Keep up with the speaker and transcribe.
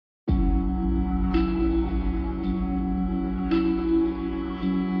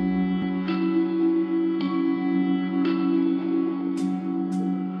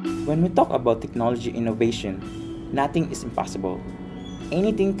When we talk about technology innovation, nothing is impossible.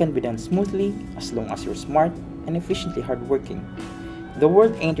 Anything can be done smoothly as long as you're smart and efficiently hardworking. The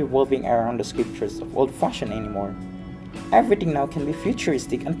world ain't revolving around the scriptures of old-fashioned anymore. Everything now can be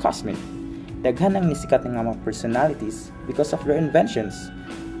futuristic and cosmic. Daghan ang nisikat ng mga personalities because of their inventions,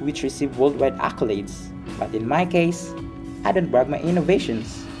 which receive worldwide accolades. But in my case, I don't brag my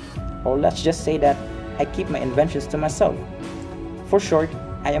innovations. Or let's just say that I keep my inventions to myself. For short,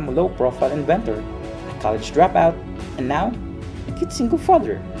 I am a low-profile inventor, a college dropout, and now, a cute single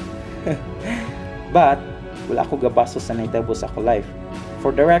father. But, wala ko gabastos sa naitabo sa ako life.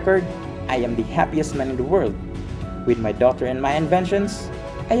 For the record, I am the happiest man in the world. With my daughter and my inventions,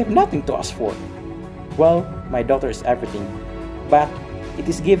 I have nothing to ask for. Well, my daughter is everything. But, it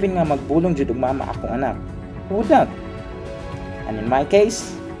is giving nga magbulong jud og mama akong anak. Who would not? And in my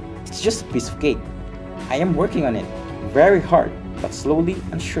case, it's just a piece of cake. I am working on it, very hard, but slowly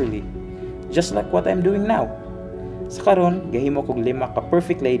and surely. Just like what I'm doing now. Sa karon, gahimo kog 5 ka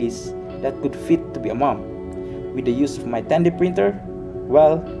perfect ladies that could fit to be a mom. With the use of my 3D printer,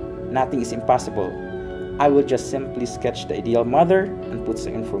 well, nothing is impossible. I will just simply sketch the ideal mother and put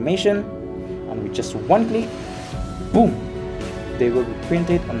some information, and with just one click, boom! They will be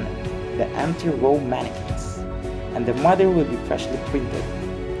printed on the empty row mannequins, and the mother will be freshly printed.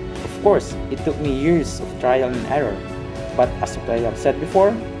 Of course, it took me years of trial and error, but as I have said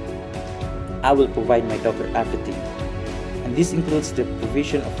before, I will provide my daughter everything, and this includes the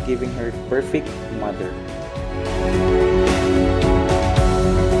provision of giving her the perfect mother.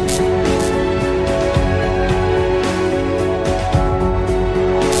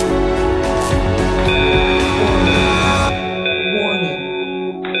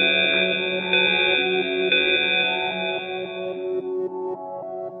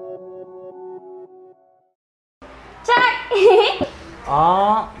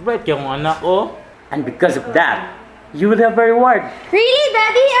 Right yung anak oh. And because of that, you will have a reward. Really,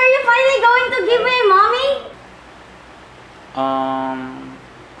 Daddy? Are you finally going to give me mommy?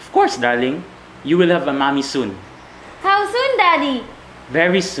 Of course, darling. You will have a mommy soon. How soon, Daddy?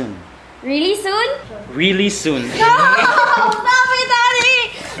 Very soon. Really soon? Really soon. No! Stop it, Daddy!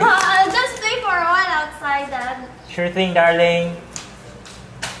 I'll just stay for a while outside, Dad. Sure thing, darling.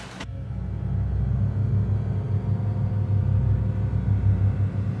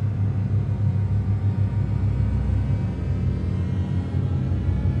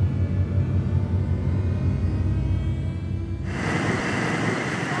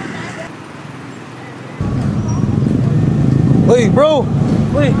 Uy, bro!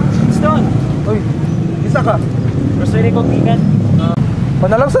 Uy, what's doon? Uy, isa ka? Grocery ko, Kikan.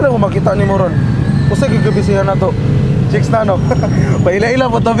 Panalangsa na kung makita ni mo ron. Usa gigabisihan na to. Chicks na no? Paila-ila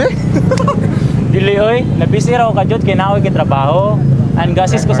po tabi. Dili oy, nabisi raw ka jud kay naoy kay trabaho. Ang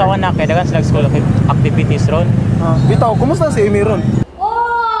gasis ko sa anak kay dagan sila school activities ron. Bitaw, kumusta si Amy ron?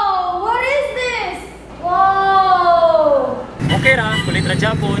 Oh, what is this? Wow! Okay ra, kulit ra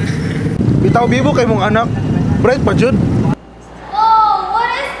Japon. Bitaw bibo kay mong anak. Bright pa jud.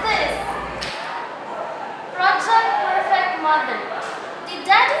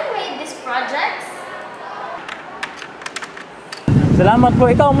 Salamat po.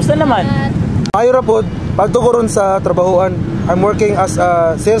 Ikaw, kumusta naman? Mayo ra pod, pagto ko ron sa trabahoan. I'm working as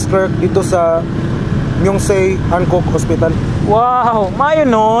a sales clerk dito sa Myeongsei Hankook Hospital. Wow, mayo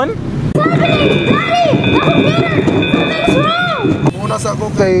nun. Daddy! Something's wrong! Muna sa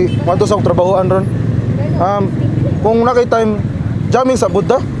ako kay wanto sa akong trabahoan ron. Kung nakay time jamming sa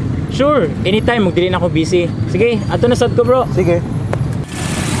Buddha? Sure, anytime magdili na ako busy. Sige, ato na sad ko bro. Sige.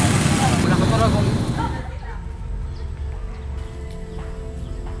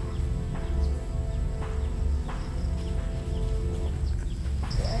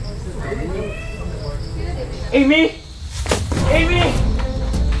 Amy! Amy!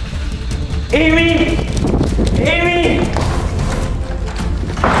 Amy! Amy!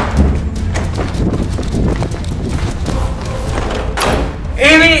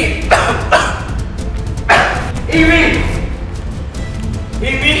 Amy! Amy!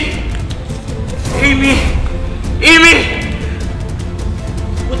 Amy! Amy! Amy!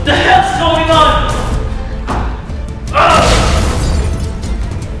 What the hell's going on?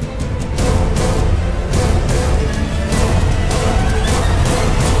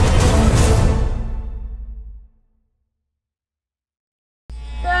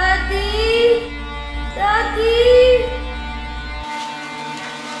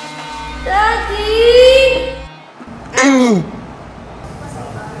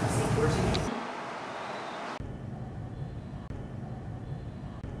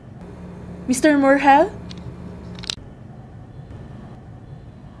 Mr. Morhel?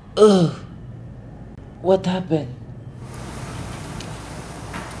 Ugh. What happened?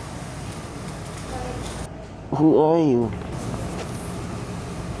 Who are you?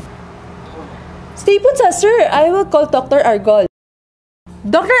 Stay put, sir. I will call Dr. Argol.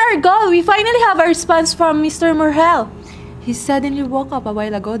 Dr. Argol, we finally have a response from Mr. Murhel. He suddenly woke up a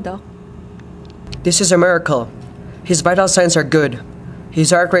while ago, Doc. This is a miracle. His vital signs are good. His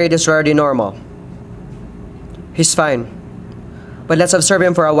heart rate is already normal. He's fine. But let's observe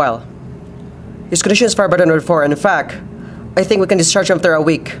him for a while. His condition is far better than before. In fact, I think we can discharge him after a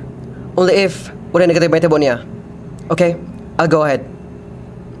week. Only if wala negative may tabo niya. Okay? I'll go ahead.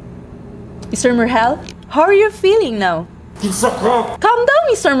 Mr. Murhel, how are you feeling now? Calm down,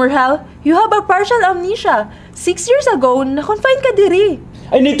 Mr. Murhel. You have a partial amnesia. 6 years ago, na-confine ka diri.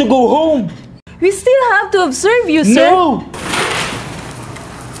 I need to go home! We still have to observe you, sir. No!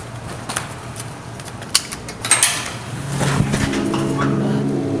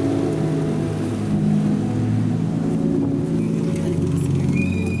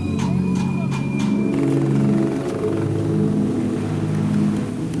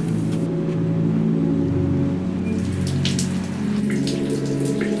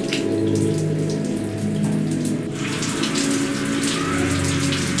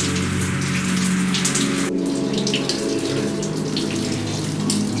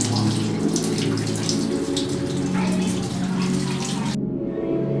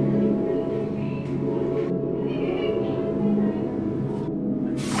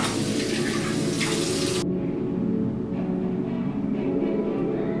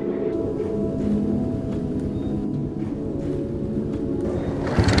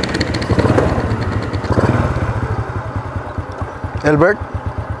 Albert?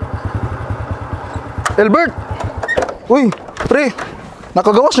 Albert! Uy, pre,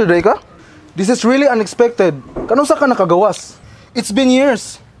 nakagawas na day ka? This is really unexpected. Kanong sa ka nakagawas? It's been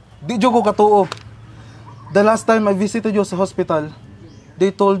years. Di jo ko katuo. The last time I visited you sa hospital,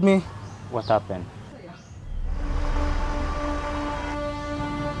 they told me... What happened?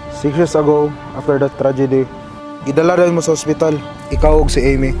 6 years ago, after that tragedy, idala rin mo sa hospital, ikaw ug si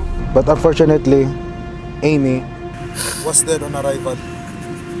Amy. But unfortunately, Amy was dead on arrival.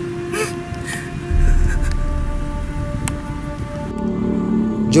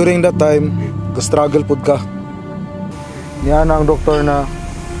 During that time, ka-struggle pud ka. Niya na ang doktor na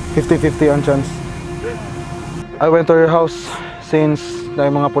 50-50 ang chance. I went to your house since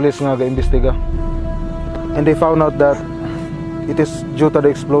na mga pulis nga ga-imbestiga. And they found out that it is due to the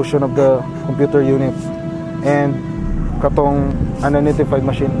explosion of the computer unit and katong unidentified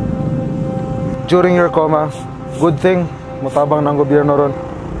machine. During your coma, good thing, matabang ng gobyerno ron.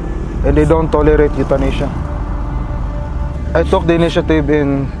 And they don't tolerate euthanasia. I took the initiative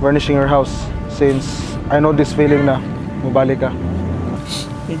in varnishing your house since I know this feeling na mabalik ka.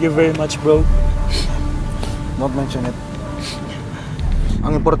 Thank you very much, bro. Don't mention it.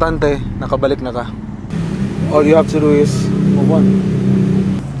 Ang importante, nakabalik na ka. All you have to do is move on.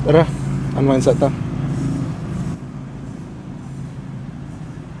 Tara, unwind sa ta.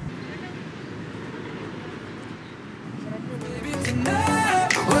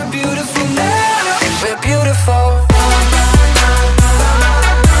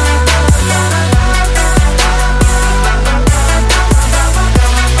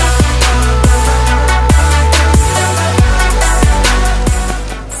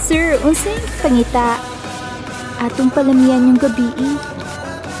 Sir, unsay pangita? Atong palamian yung gabi.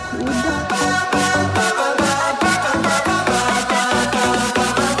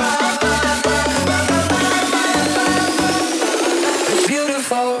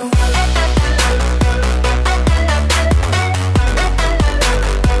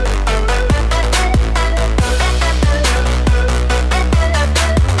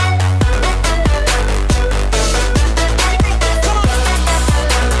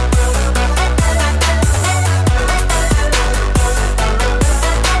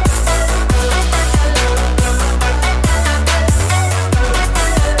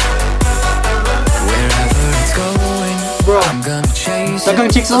 Dagang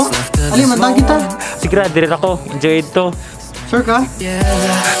chicks oh. Ali man kita. Sige, dire ako. Enjoy ito. Sure ka?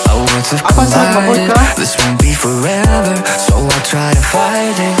 Apa sa mabot ka? This won't be forever, so I'll try to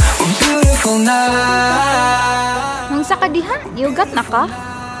fight it. We're beautiful now. Nung sa kadiha, yugat na ka?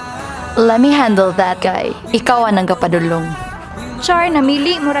 Let me handle that guy. Ikaw ang nanggapadulong. Char,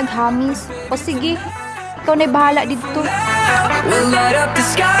 namili murag hamis. O sige, ikaw na'y bahala dito. We'll light up the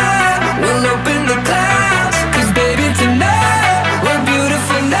sky, we'll open the clouds, 'cause baby tonight, we're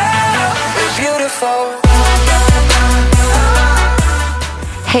beautiful now, we're beautiful.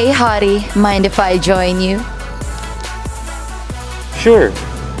 Hey hottie, mind if I join you? Sure.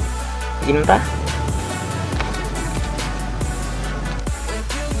 Inom ta?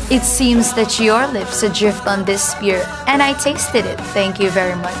 It seems that your lips adrift on this beer, and I tasted it. Thank you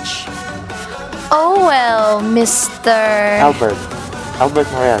very much. Oh well, Mr. Albert. Albert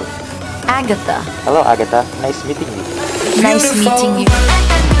Morel. Agatha. Hello, Agatha. Nice meeting you. Nice meeting you.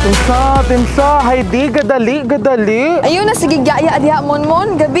 Tinsa, Heidi, gadali. Ayun na, sige, gaya diha,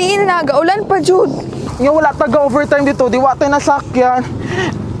 Monmon. Gabiin na, gaulan pa, Jud. Nga wala taga-overtime dito, di wate nasakyan.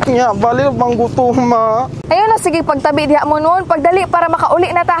 Nga, bali bang gutom, ma. Ayun na, sige, pagtabi diha, Monmon. Pagdali para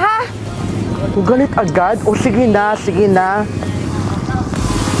makauli na ta, ha? Galit agad? O sige na.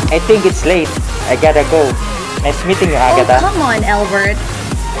 I think it's late. I gotta go. Nice meeting you, Oh, Agatha. come on, Albert.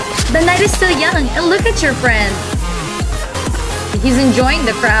 The night is still young, and look at your friend. He's enjoying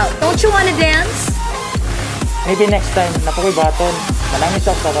the crowd. Don't you want to dance? Maybe next time, napakoy baton. Manangis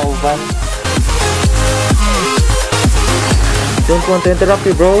ako sa kauban. Don't want to interrupt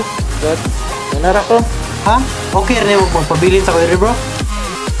you, bro. But, nanara ko. Ha? Okay rin mo magpabilin sa kuya, bro?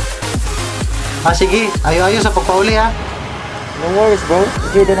 Sige. Ayo sa pagpauli, ha? No worries, bro.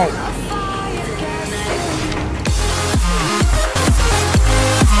 Enjoy the night.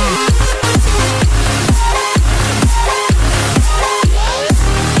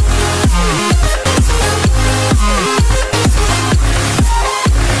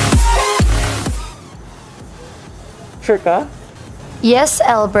 Sure ka? Yes,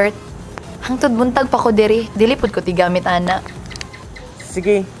 Albert. Hangtod buntag pa ko diri. Dilipod ko tigamit, ana.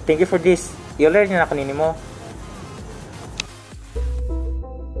 Sige, thank you for this. I-alert na kanini mo.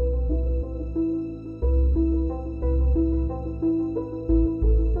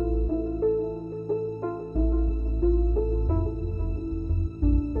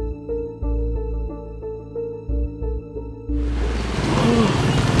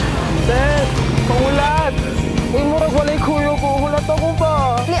 Pangulat! Uy, murag walay kuyo ko. Hulat ako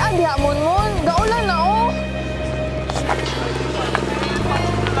ba? Lian diha, Monmon. Gaulan na, oh.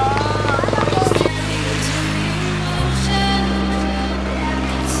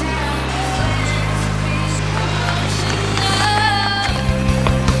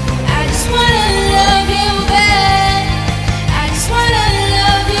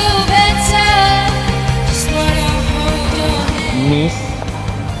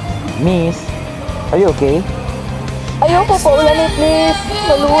 Miss, are you okay? Ayoko pa ulanit, miss.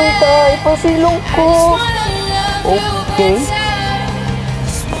 Maluoy ka. Ipasilong ko. Okay.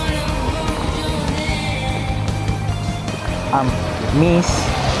 Miss,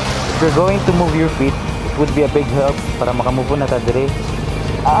 if you're going to move your feet, it would be a big help para makamove na ta dire.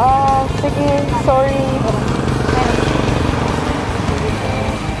 Sige. Sorry.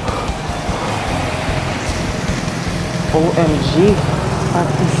 OMG,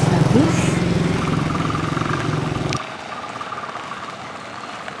 artist na this?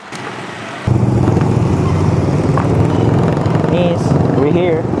 Miss, we're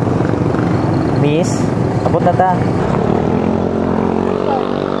here. Miss, abot na ta.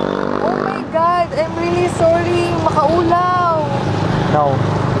 Oh my God. I'm really sorry. Makaulaw. No,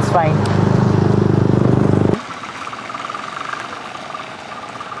 it's fine.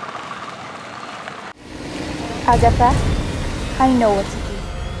 Agatha, I know what to do.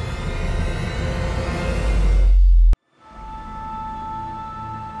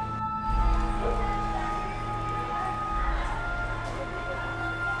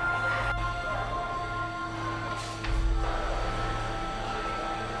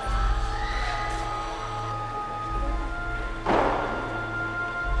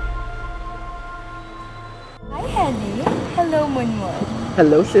 Hi, Henny. Hello, Munmon.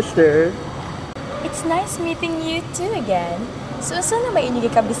 Hello, sister. It's nice meeting you too again. So, saan na ba inyong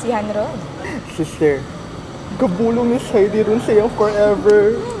kabisihan ron? Sister, gabulong ni Heidi ron sa'yo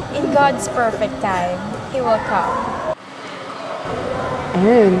forever. In God's perfect time, He will come.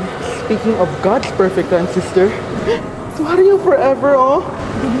 And speaking of God's perfect time, sister, what are you forever, oh?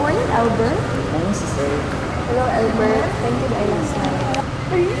 Good morning, Albert. Morning, sister. Hello, Albert. Thank you by last night.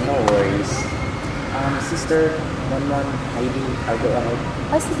 No worries. Sister, Monmon, Heidi, I'll go ahead.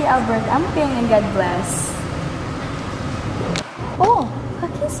 Oh, sige, Albert. Amping and God bless. Oh,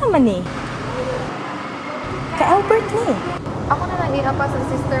 kakinsa man ni? Ka Albert ni. Ako na lang iapa sa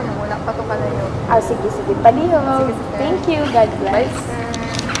sister mo. Wala pa to kalayo. Sige, sige. Palihog. Sige, sige. Thank you. God bless.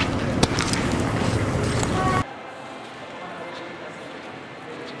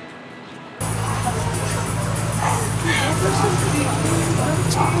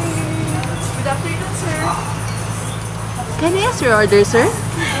 Good afternoon, sir. Can I ask your order, sir?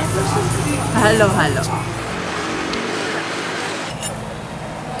 Hello.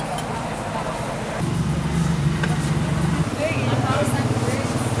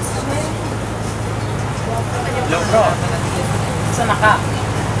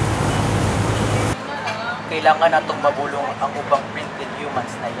 kailangan natong mabulong ang ubang printed humans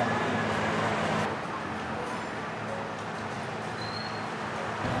na yan.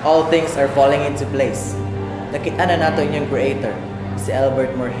 All things are falling into place. Nakita na nato inyong creator, si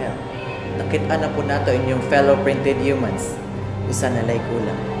Albert Morhel. Nakita na po nato inyong fellow printed humans. Usa na lay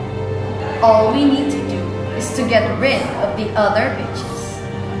kulang. All we need to do is to get rid of the other bitches.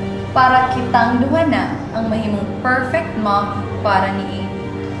 Para kitang duha na ang mahimong perfect mom para ni Amy.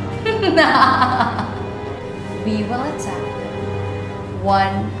 We will attack them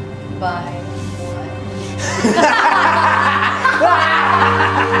one by one.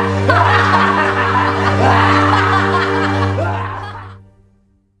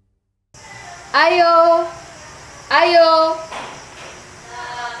 Ayo! Ayo!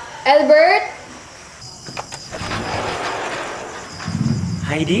 Albert?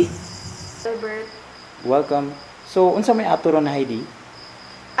 Heidi? Albert. Welcome. So, unsa may ato ron na Heidi?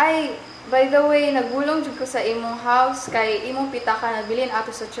 Ay, by the way, nagulong jud ko sa imong house kay imong pitaka na bilin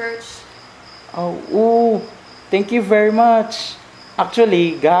ato sa church. Oh, thank you very much.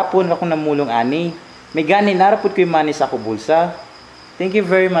 Actually, gahapon ako namulong ani. May gani narapod ko yung money sa ako bulsa. Thank you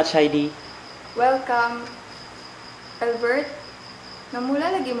very much, Heidi. Welcome. Albert,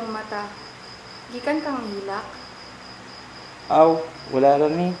 namula lagi mong mata. Gikan kang hilak. Aw, wala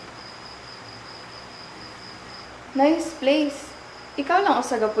rin eh. Nice place. Ikaw lang o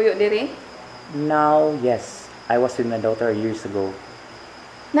sa gapuyo diri? Now, yes. I was with my daughter years ago.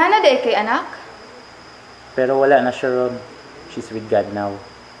 Nana day kay anak? Pero wala na siya ron. She's with God now.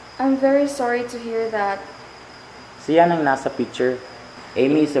 I'm very sorry to hear that. Siya nang nasa picture.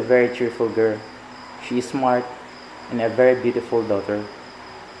 Amy is a very cheerful girl. She is smart and a very beautiful daughter.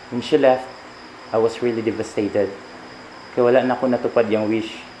 When she left, I was really devastated. Kaya wala na ako natupad yung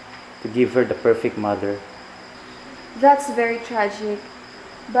wish to give her the perfect mother. That's very tragic.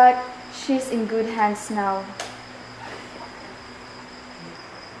 But she's in good hands now.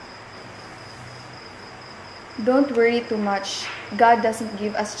 Don't worry too much. God doesn't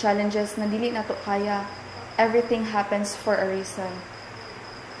give us challenges na dili nato kaya. Everything happens for a reason.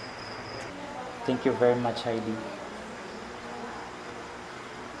 Thank you very much, Heidi.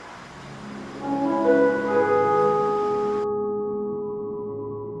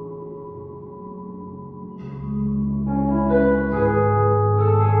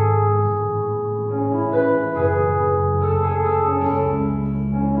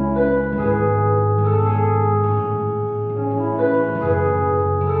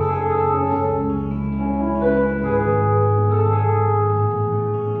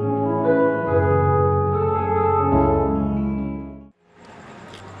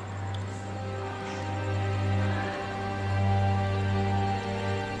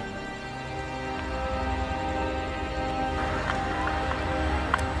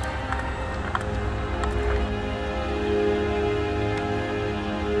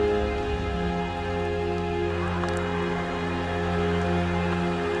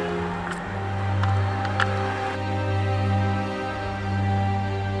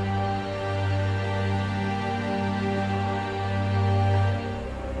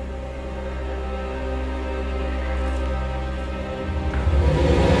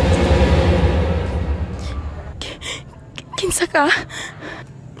 Kinsa ka?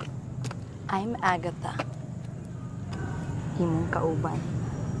 I'm Agatha. Imong kauban.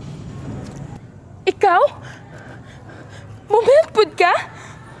 Ikaw? Mumelpud ka?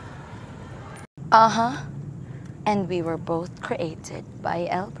 And we were both created by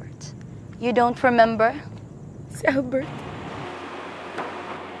Albert. You don't remember? Si Albert.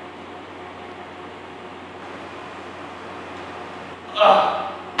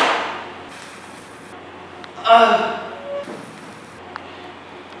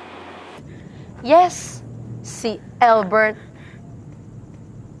 Yes, si Albert.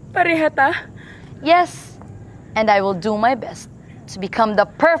 Parehata? Yes, and I will do my best to become the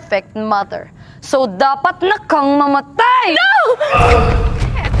perfect mother. So dapat na kang mamatay! No!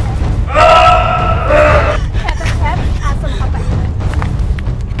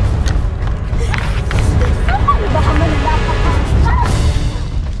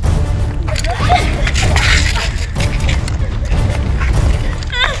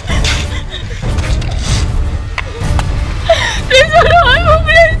 Please, tulungan mo,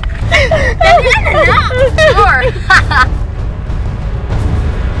 please! Ganyan na na! Sure!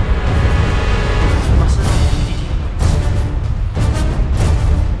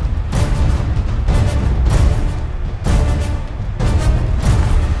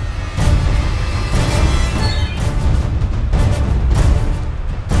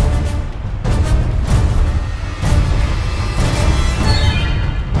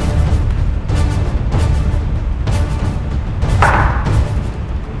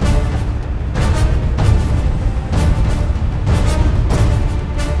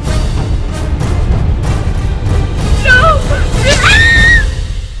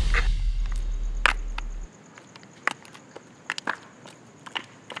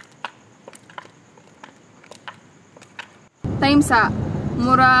 James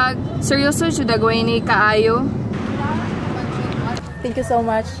murag seryoso jud dagway ni kaayo. Thank you so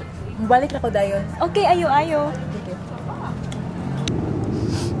much. Balik na ko dayon. Okay, ayo. Okay.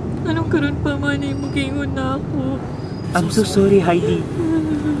 Anong karon pa man mo gingon na ako? I'm so sorry, Heidi.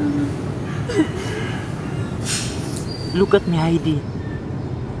 Look at me, Heidi.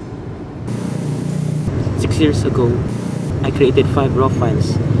 6 years ago, I created 5 raw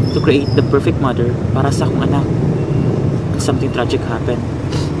files to create the perfect mother para sa akong anak. But something tragic happened.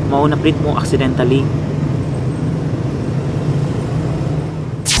 Mauna print mo accidentally.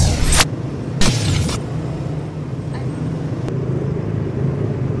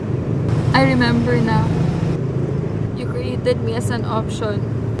 I remember now. You created me as an option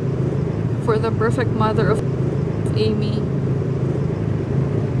for the perfect mother of Amy.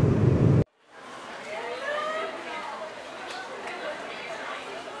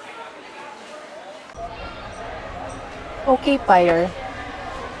 Okay, Pyre.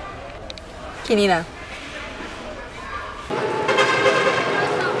 Kini na.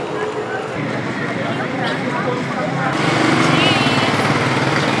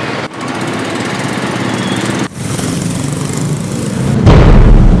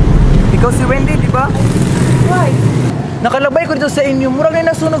 Ikaw si Wendy, di ba? Why? Nakalabay ko dito sa inyo, murag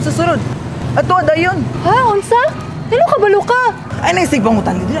na nasunog sa sunod. Ato, dayon. Ha? Unsa? Hello ka balo ka? Ay, naisig bang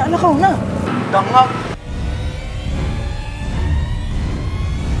mutan dito? Alakaw na. Dangag.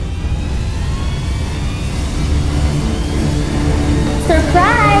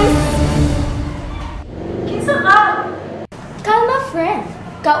 Surprise! Kinsa ka? Kalma, friend.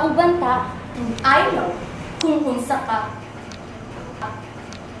 Kauban ta. And I know kung unsa ka.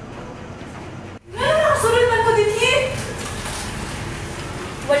 Sunod man ko din here.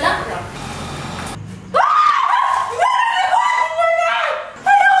 Wala ka.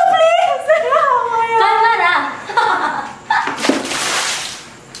 Kalma na!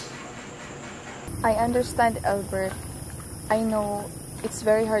 I understand, Albert. I know it's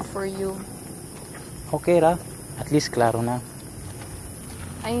very hard for you. Okay ra, at least klaro na.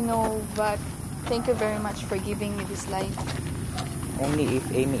 I know, but thank you very much for giving me this life. Only if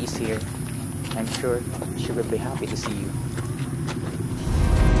Amy is here, I'm sure she will be happy to see you.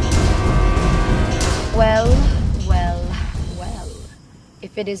 Well.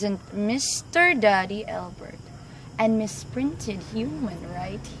 If it isn't Mr. Daddy Albert and misprinted human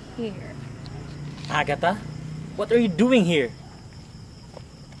right here. Agatha, what are you doing here?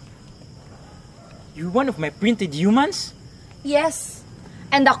 You're one of my printed humans? Yes.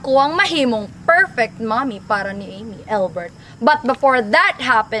 And ako ang mahimong perfect mommy para ni Amy, Albert. But before that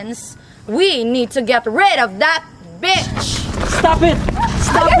happens, we need to get rid of that bitch! Stop it!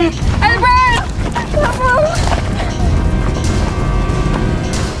 Stop it! Albert!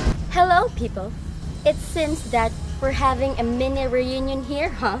 Hello, people. It seems that we're having a mini reunion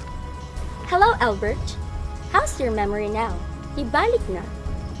here, huh? Hello, Albert. How's your memory now? Ibalik na.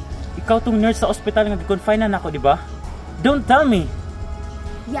 Ikaw tong nurse sa ospital nga gi-confine na ako, di ba? Don't tell me!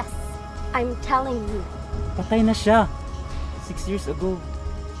 Yes, I'm telling you. Patay na siya. 6 years ago.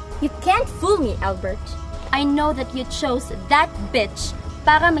 You can't fool me, Albert. I know that you chose that bitch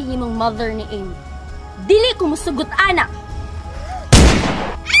para mahimong mother ni Amy. Dili ko musugot anak!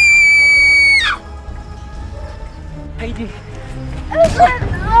 Heidi! Albert!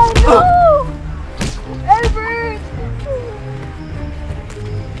 Oh no! Albert!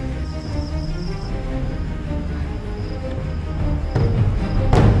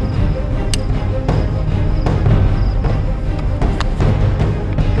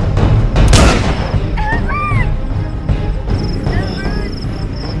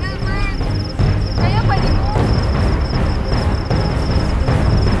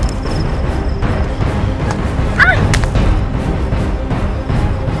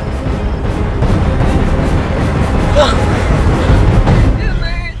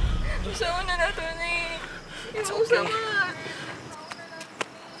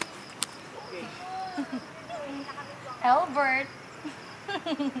 Albert.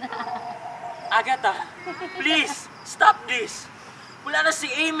 Agatha, please, stop this. Wala na si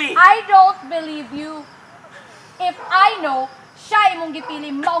Amy. I don't believe you. If I know, siya imong gipili,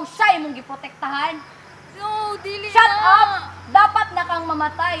 mao siya imong giprotektahan. No, dili Shut na. up! Dapat na kang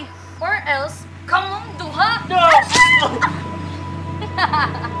mamatay. Or else, kamong duha. No!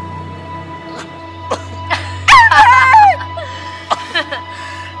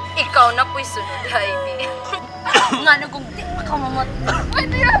 Ikaw na po'y sunod, Heidi. Nga na kung di pa ka mamatay.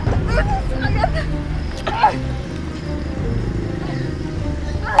 Pwede yan.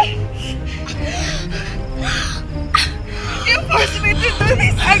 You forced me to do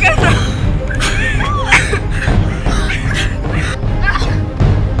this, Agatha.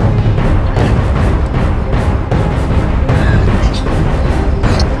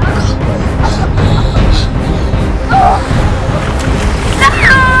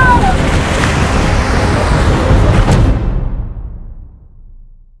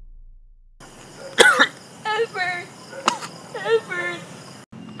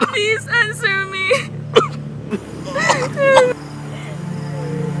 Please answer me.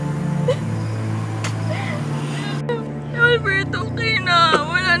 Albert, okay na.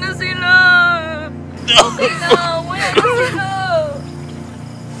 Wala na sila. Okay na. Wala na sila.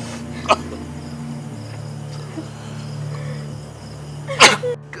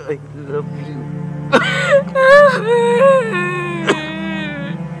 I love you.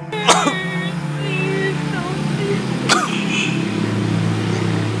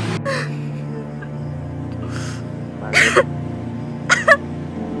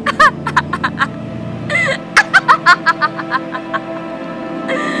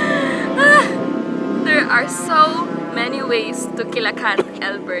 There are so many ways to kill a cat,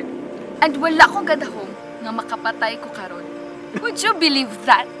 Albert. And wala ko gadahong nga makapatay ko karon. Would you believe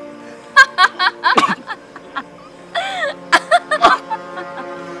that?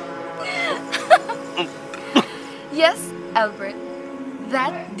 Yes, Albert.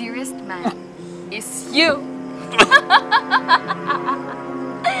 That dearest man is you.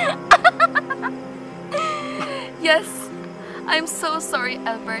 Yes, I'm so sorry,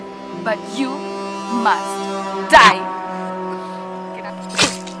 Albert, but you must die.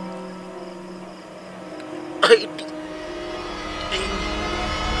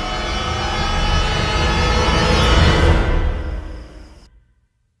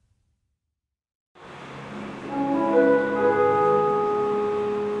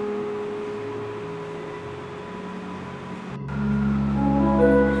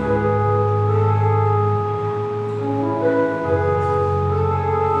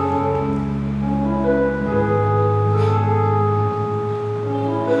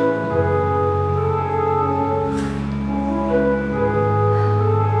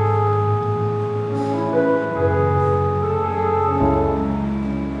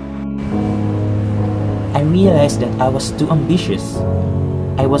 I realized that I was too ambitious.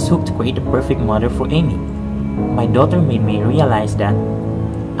 I was hooked to create a perfect mother for Amy. My daughter made me realize that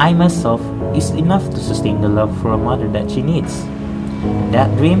I myself is enough to sustain the love for a mother that she needs.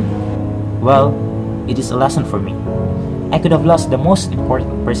 That dream, well, it is a lesson for me. I could have lost the most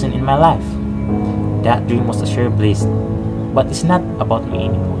important person in my life. That dream was a sure blaze, but it's not about me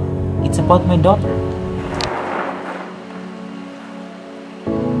anymore. It's about my daughter.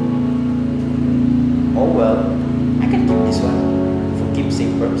 Oh well, I can keep this one. For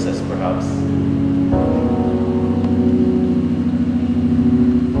keepsake purposes, perhaps.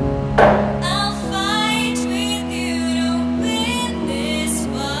 I'll fight with you to win this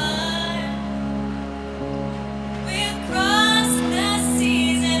war. We'll cross the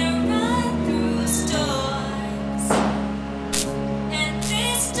seas and run through storms. And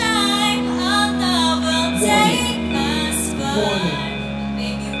this time our love will take us far.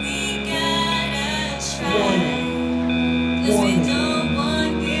 Maybe we gotta try. 'Cause we don't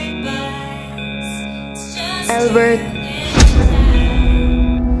want goodbyes. It's just Albert.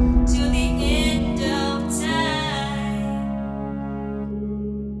 till the end of time.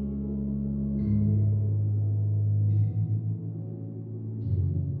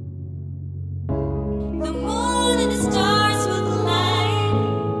 The moon and the stars